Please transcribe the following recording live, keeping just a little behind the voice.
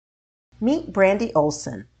Meet Brandi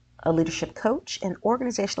Olson, a leadership coach and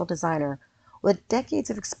organizational designer with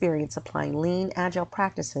decades of experience applying lean, agile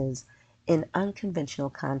practices in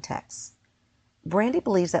unconventional contexts. Brandi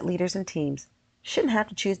believes that leaders and teams shouldn't have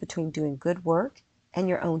to choose between doing good work and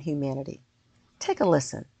your own humanity. Take a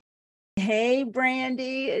listen. Hey,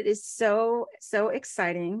 Brandi, it is so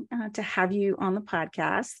exciting to have you on the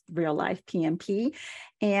podcast, Real Life PMP.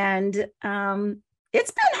 And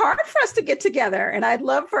it's been hard for us to get together, and I'd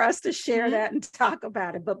love for us to share that and talk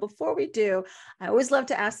about it. But before we do, I always love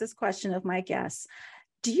to ask this question of my guests.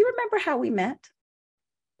 Do you remember how we met?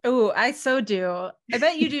 Oh, I so do. I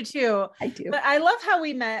bet you do too. I do. But I love how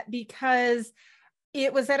we met because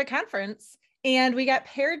it was at a conference and we got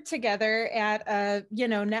paired together at a,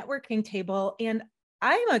 networking table. And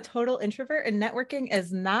I'm a total introvert and networking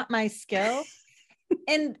is not my skill.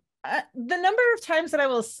 And the number of times that I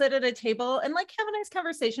will sit at a table and like have a nice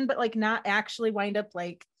conversation, but like not actually wind up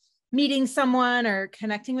like meeting someone or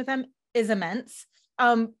connecting with them is immense.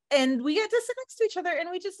 And we got to sit next to each other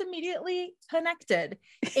and we just immediately connected.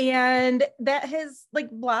 And that has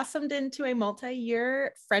like blossomed into a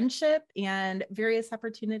multi-year friendship and various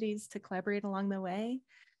opportunities to collaborate along the way.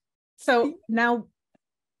 So now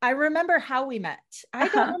I remember how we met. I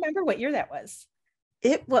don't remember what year that was.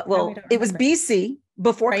 It was BC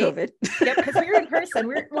before COVID. Yep, because we were in person.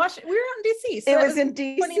 We were out in DC. So it was in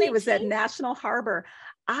DC. It was at National Harbor.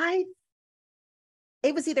 I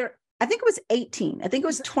think it was 18. I think it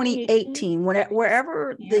was 2018,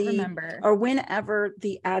 whenever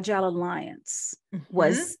the Agile Alliance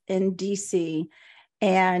was in DC.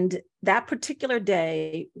 And that particular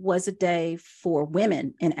day was a day for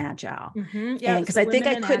women in Agile. Yeah, because I think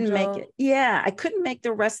I couldn't make it. Yeah, I couldn't make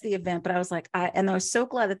the rest of the event, but I was like, I was so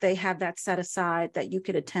glad that they had that set aside that you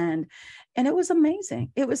could attend. And it was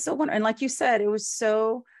amazing. It was so wonderful. And like you said, it was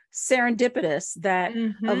so serendipitous that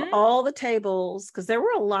of all the tables, because there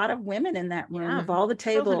were a lot of women in that room, of all the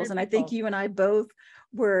tables. And I think you and I both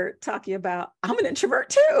were talking about, I'm an introvert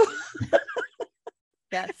too.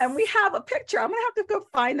 Yes. And we have a picture. I'm going to have to go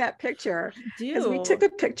find that picture because we took a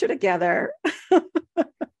picture together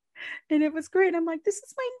and it was great. I'm like, this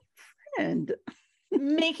is my friend.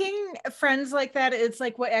 Making friends like that, it's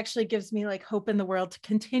like what actually gives me like hope in the world to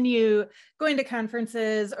continue going to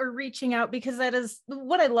conferences or reaching out, because that is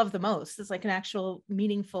what I love the most, is like an actual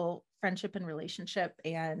meaningful friendship and relationship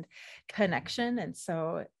and connection. And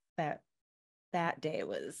so that day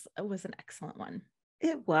was an excellent one.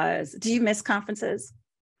 It was. Do you miss conferences?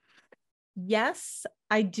 Yes,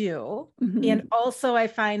 I do. And also I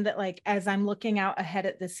find that like, as I'm looking out ahead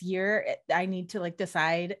at this year, I need to like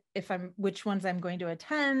decide which ones I'm going to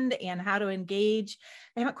attend and how to engage.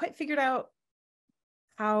 I haven't quite figured out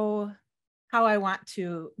how I want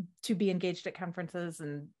to be engaged at conferences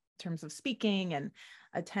in terms of speaking and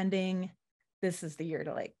attending. This is the year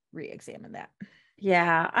to like re-examine that.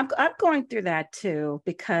 Yeah, I'm going through that too,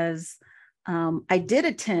 because I did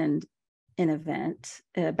attend an event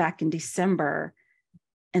back in December,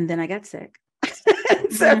 and then I got sick.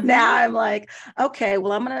 So now I'm like, okay,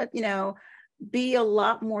 well, I'm going to, be a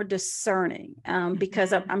lot more discerning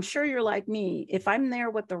because I'm sure you're like me. If I'm there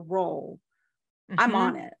with the role, I'm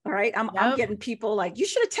on it. All right. I'm getting people like, you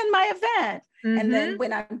should attend my event. And then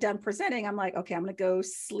when I'm done presenting, I'm like, okay, I'm going to go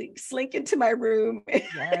slink into my room.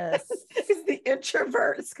 Yes. Because the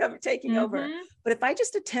introvert is taking over. But if I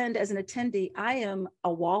just attend as an attendee, I am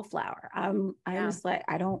a wallflower. I'm just like,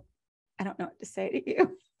 I don't know what to say to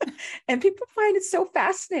you. And people find it so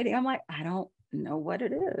fascinating. I'm like, I don't know what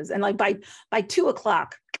it is. And like by 2:00, I'm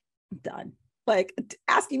done. Like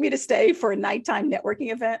asking me to stay for a nighttime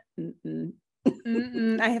networking event.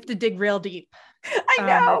 I have to dig real deep. I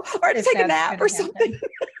know, or take a nap or something.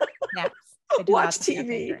 Naps. Watch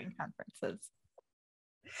TV during conferences.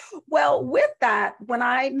 Well, with that, when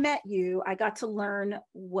I met you, I got to learn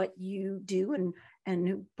what you do and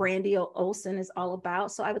who Brandi Olson is all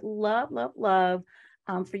about. So I would love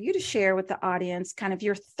for you to share with the audience kind of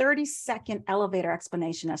your 30-second elevator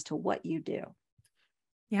explanation as to what you do.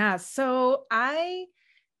 Yeah. So I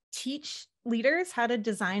teach leaders how to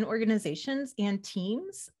design organizations and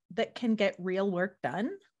teams that can get real work done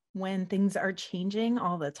when things are changing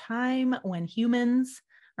all the time, when humans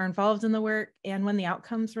are involved in the work, and when the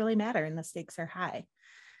outcomes really matter and the stakes are high.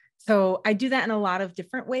 So I do that in a lot of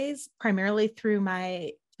different ways, primarily through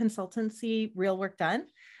my consultancy, Real Work Done,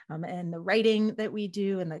 and the writing that we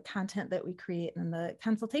do and the content that we create and the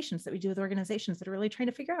consultations that we do with organizations that are really trying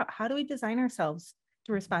to figure out, how do we design ourselves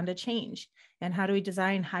to respond to change? And how do we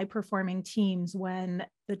design high performing teams when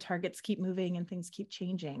the targets keep moving and things keep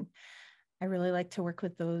changing? I really like to work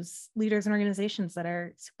with those leaders and organizations that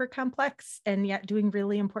are super complex and yet doing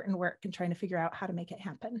really important work and trying to figure out how to make it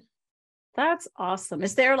happen. That's awesome.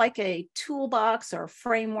 Is there like a toolbox or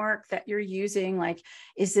framework that you're using? Like,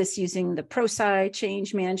 is this using the ProSci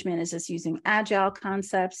change management? Is this using agile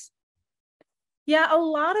concepts? Yeah, a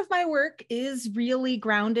lot of my work is really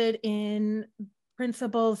grounded in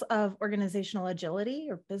principles of organizational agility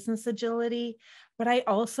or business agility, but I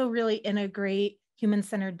also really integrate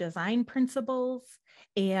human-centered design principles,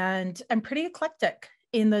 and I'm pretty eclectic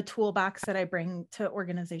in the toolbox that I bring to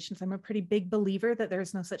organizations. I'm a pretty big believer that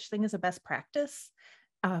there's no such thing as a best practice,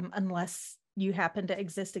 unless you happen to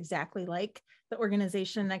exist exactly like the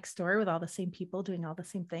organization next door with all the same people doing all the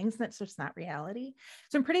same things. And that's just not reality.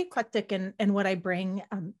 So I'm pretty eclectic in what I bring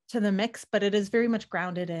to the mix, but it is very much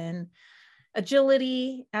grounded in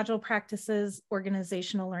agility, agile practices,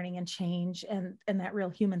 organizational learning and change, and that real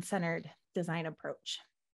human-centered design approach.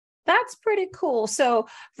 That's pretty cool. So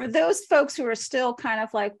for those folks who are still kind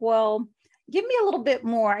of like, well, give me a little bit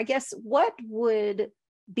more, I guess, what would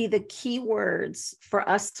be the key words for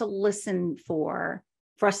us to listen for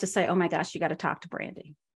us to say, oh my gosh, you got to talk to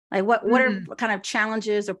Brandi? Like what are kind of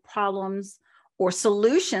challenges or problems or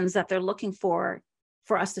solutions that they're looking for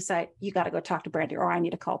us to say, you got to go talk to Brandi, or I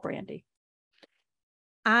need to call Brandi?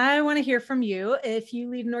 I want to hear from you. If you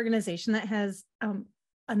lead an organization that has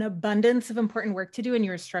an abundance of important work to do and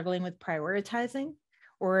you're struggling with prioritizing,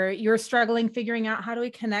 or you're struggling figuring out how do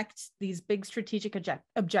we connect these big strategic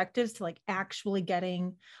objectives to like actually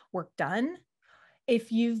getting work done.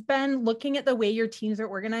 If you've been looking at the way your teams are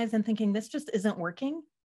organized and thinking this just isn't working,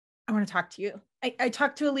 I want to talk to you. I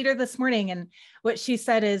talked to a leader this morning, and what she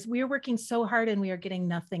said is, we are working so hard and we are getting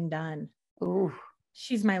nothing done. Ooh.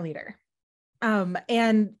 She's my leader.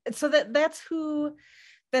 And so that's who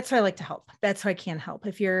I like to help. That's how I can help.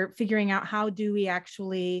 If you're figuring out how do we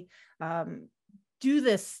actually do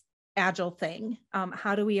this agile thing,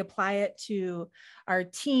 how do we apply it to our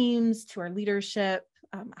teams, to our leadership?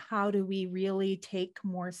 How do we really take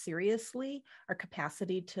more seriously our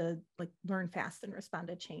capacity to like learn fast and respond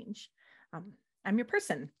to change? I'm your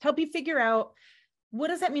person to help you figure out, what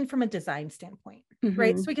does that mean from a design standpoint,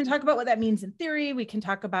 right? So we can talk about what that means in theory. We can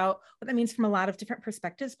talk about what that means from a lot of different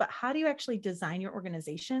perspectives, but how do you actually design your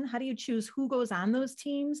organization? How do you choose who goes on those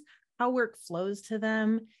teams, how work flows to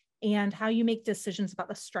them, and how you make decisions about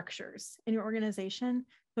the structures in your organization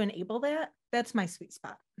to enable that? That's my sweet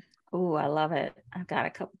spot. Oh, I love it. I've got a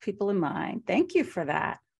couple people in mind. Thank you for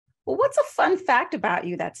that. Well, what's a fun fact about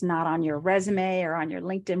you that's not on your resume or on your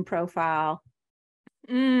LinkedIn profile?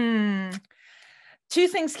 Two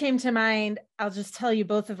things came to mind. I'll just tell you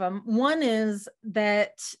both of them. One is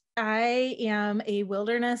that I am a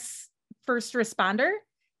wilderness first responder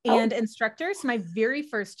and instructor. So my very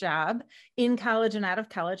first job in college and out of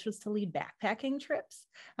college was to lead backpacking trips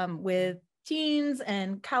with teens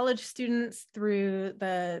and college students through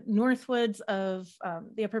the Northwoods of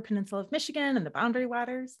the Upper Peninsula of Michigan and the Boundary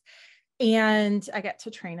Waters. And I got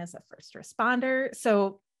to train as a first responder.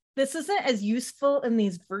 So this isn't as useful in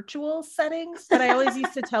these virtual settings, but I always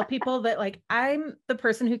used to tell people that like, I'm the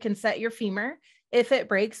person who can set your femur if it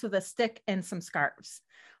breaks with a stick and some scarves.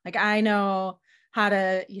 Like I know how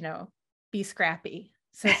to, be scrappy.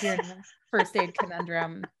 So if you're in a first aid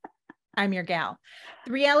conundrum, I'm your gal.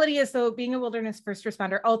 The reality is though, being a wilderness first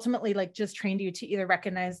responder ultimately like just trained you to either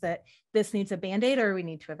recognize that this needs a Band-Aid or we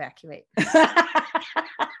need to evacuate.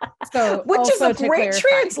 So which is a great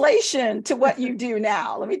translation to what you do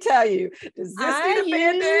now. Let me tell you, does this need a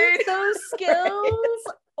Band-Aid? Use those skills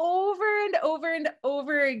over and over and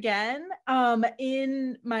over again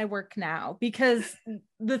in my work now, because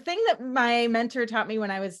the thing that my mentor taught me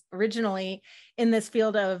when I was originally in this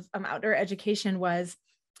field of outdoor education was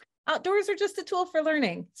outdoors are just a tool for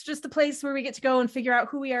learning. It's just a place where we get to go and figure out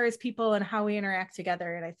who we are as people and how we interact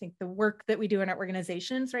together. And I think the work that we do in our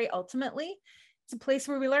organizations, right, ultimately, it's a place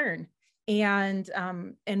where we learn, and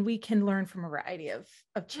we can learn from a variety of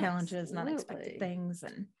challenges and unexpected things.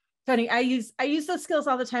 And so I use those skills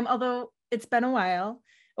all the time, although it's been a while.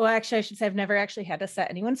 Well, actually, I should say I've never actually had to set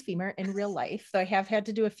anyone's femur in real life, though I have had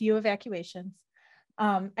to do a few evacuations.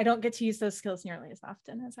 I don't get to use those skills nearly as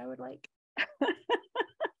often as I would like.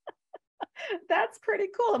 That's pretty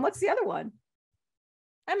cool. And what's the other one?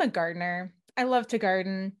 I'm a gardener. I love to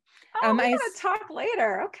garden. We're going to talk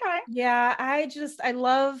later. Okay. Yeah, I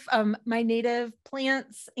love my native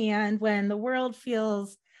plants. And when the world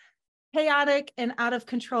feels chaotic and out of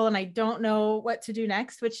control and I don't know what to do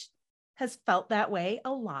next, which has felt that way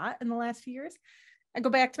a lot in the last few years, I go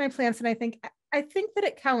back to my plants and I think, I think that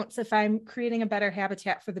it counts if I'm creating a better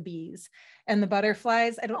habitat for the bees and the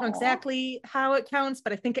butterflies. I don't know exactly how it counts,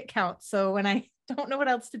 but I think it counts. So when I don't know what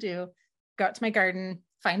else to do, go out to my garden,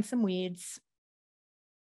 find some weeds,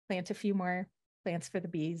 plant a few more plants for the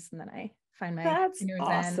bees, and then I find my That's inner zen.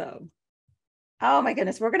 awesome. Oh my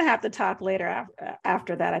goodness, we're going to have to talk later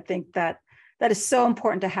after that. I think that is so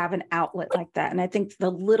important to have an outlet like that. And I think the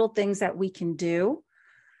little things that we can do,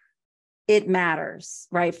 it matters,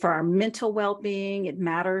 right? For our mental well-being, it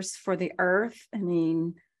matters for the earth. I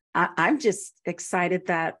mean, I'm just excited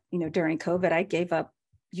that, during COVID, I gave up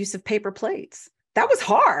use of paper plates. That was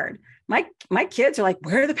hard. My kids are like,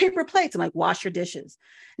 where are the paper plates? I'm like, wash your dishes.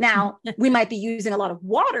 Now, we might be using a lot of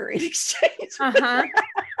water in exchange. Uh-huh.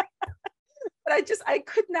 But I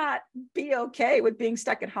could not be okay with being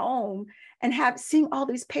stuck at home and seeing all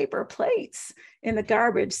these paper plates in the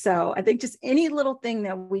garbage. So I think just any little thing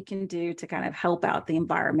that we can do to kind of help out the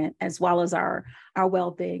environment as well as our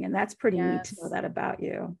well-being. And that's pretty neat to know that about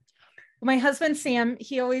you. My husband, Sam,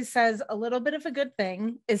 he always says a little bit of a good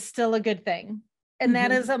thing is still a good thing. And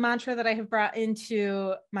that is a mantra that I have brought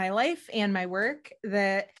into my life and my work,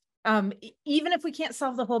 that even if we can't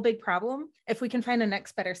solve the whole big problem, if we can find a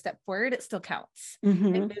next better step forward, it still counts. It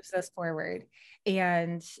moves us forward.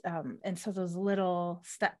 And so those little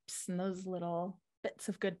steps and those little bits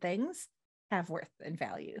of good things have worth and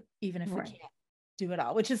value, even if we can't do it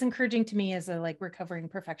all, which is encouraging to me as a recovering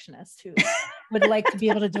perfectionist who would like to be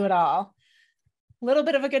able to do it all. A little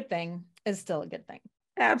bit of a good thing is still a good thing.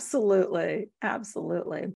 Absolutely.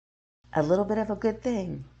 Absolutely. A little bit of a good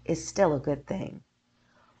thing is still a good thing.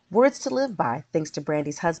 Words to live by, thanks to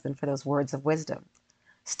Brandi's husband for those words of wisdom.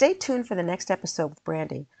 Stay tuned for the next episode with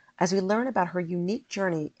Brandi as we learn about her unique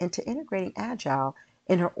journey into integrating Agile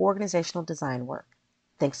in her organizational design work.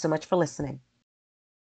 Thanks so much for listening.